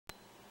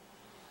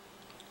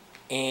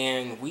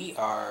And we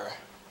are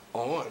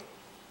on.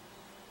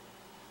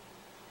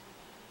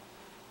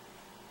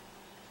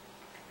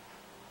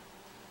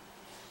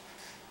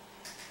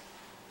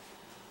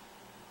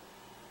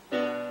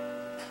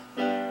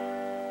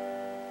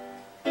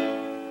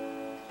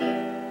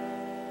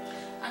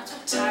 I'm so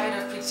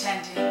tired of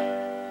pretending.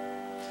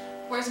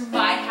 Where's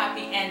my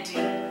happy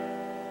ending?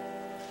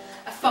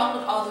 I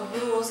followed all the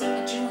rules,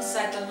 I drew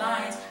inside the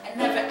lines. I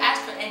never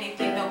asked for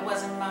anything that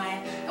wasn't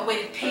mine. I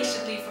waited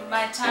patiently for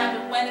my time,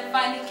 but when it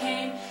finally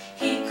came,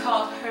 he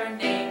called her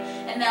name.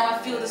 And now I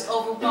feel this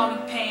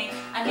overwhelming pain.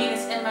 I mean,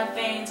 it's in my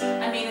veins,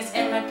 I mean, it's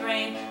in my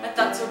brain. My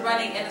thoughts are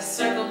running in a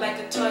circle like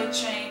a toy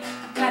train.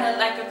 I'm kinda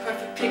like a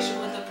perfect picture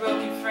with a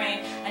broken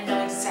frame. I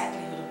know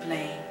exactly who to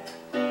blame.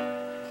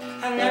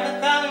 I never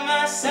thought of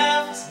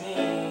myself as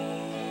me.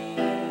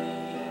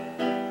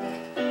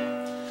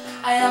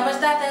 I always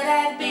thought that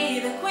I'd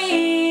be the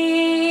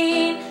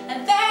queen,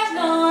 and there's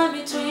no in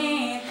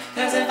between.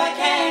 Cause if I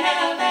can't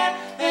have that,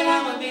 then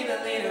I would be the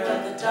leader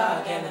of the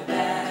dark and the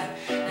bad.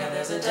 Now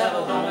there's a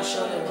devil on my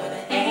shoulder where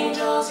the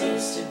angels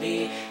used to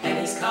be, and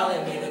he's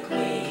calling me the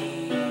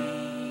queen.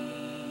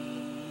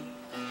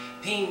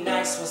 Being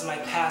nice was my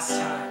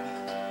pastime,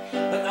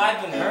 but I've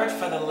been hurt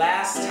for the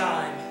last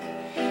time.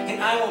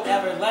 And I won't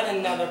ever let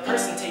another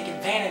person take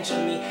advantage of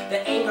me.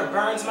 The anger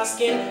burns my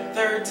skin,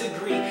 3rd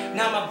degree.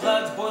 Now my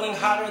blood's boiling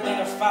hotter than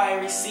a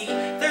fiery sea.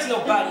 There's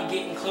nobody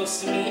getting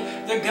close to me.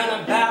 They're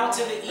gonna bow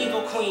to the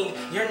evil queen.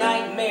 Your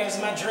nightmare's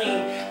my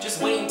dream.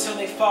 Just wait until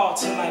they fall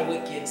to my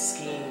wicked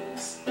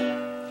schemes.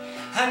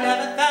 I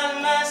never thought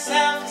of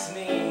myself as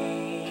me.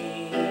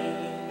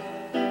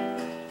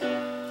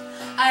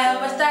 I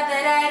always thought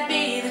that I'd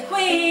be the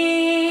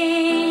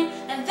queen,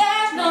 and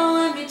there's no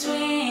in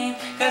between.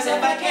 Cause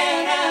if I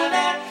can't have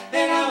that,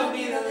 then I would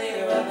be the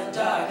leader of the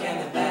dark and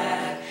the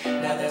bad.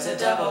 Now there's a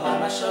devil on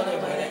my shoulder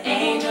where the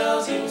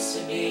angels used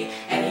to be,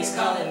 and he's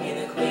calling me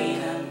the queen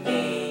of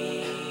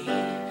me.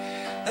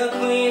 The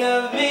queen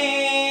of me.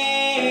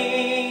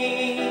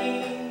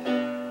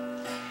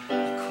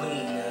 The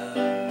queen of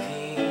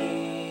me.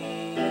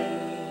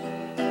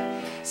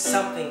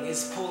 Something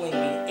is pulling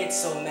me, it's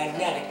so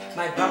magnetic.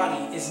 My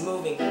body is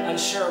moving,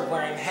 unsure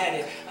where I'm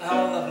headed.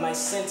 All of my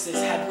senses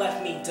have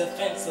left me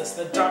defenseless.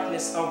 The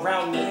darkness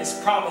around me is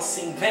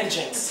promising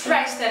vengeance. The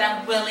price that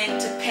I'm willing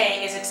to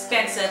pay is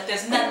expensive.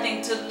 There's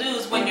nothing to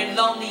lose when you're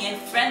lonely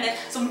and friendless.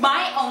 So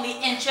my only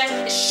interest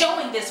is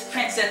showing this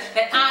princess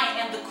that I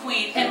am the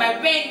queen, and my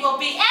reign will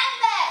be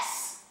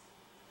endless.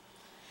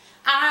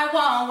 I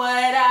want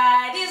what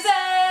I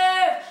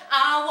deserve.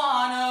 I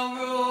wanna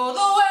rule the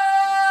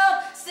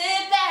world.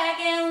 Sit back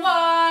and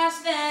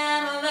watch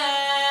them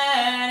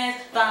learn.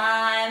 It's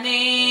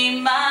finally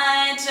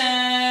my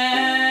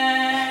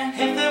turn.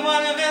 If they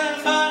want a villain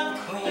for the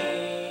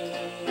queen,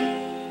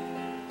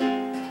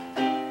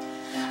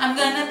 I'm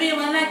gonna be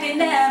one like they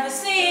never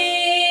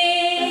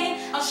seen.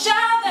 I'll show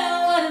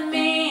them what it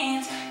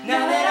means.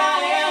 now that I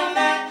am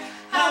that,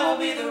 I will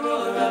be the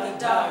ruler of the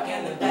dark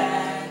and the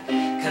bad.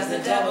 Cause the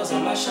devil's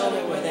on my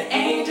shoulder where the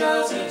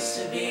angels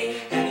used to be,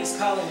 and he's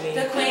calling me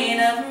The queen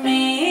of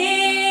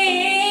me.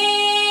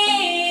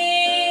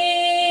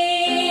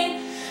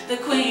 The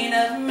queen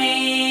of me.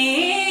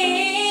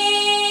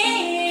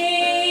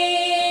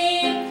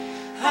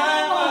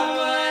 I want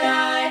what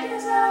I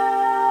deserve.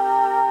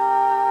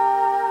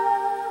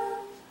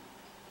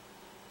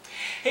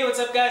 Hey, what's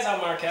up guys?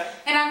 I'm Markell.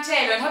 And I'm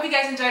Taylor, and hope you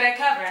guys enjoyed that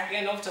cover.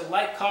 Again, don't forget to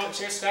like, comment,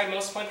 share, subscribe.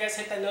 Most important guys,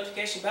 hit that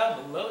notification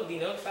bell below to be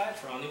notified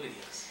for all new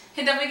videos.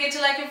 And don't forget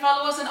to like and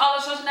follow us on all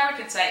our social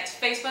networking sites: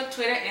 Facebook,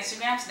 Twitter,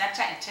 Instagram,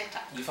 Snapchat, and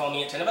TikTok. You follow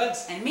me at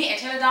Tennabuds. And me at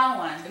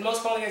TaylorDon1. And most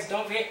importantly guys,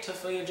 don't forget to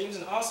fulfill your dreams,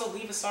 and also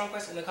leave a song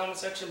request in the comment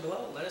section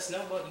below. Let us know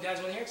what you guys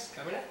want to hear us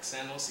cover next,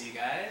 and we'll see you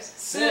guys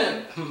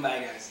soon.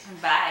 Bye guys.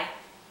 Bye.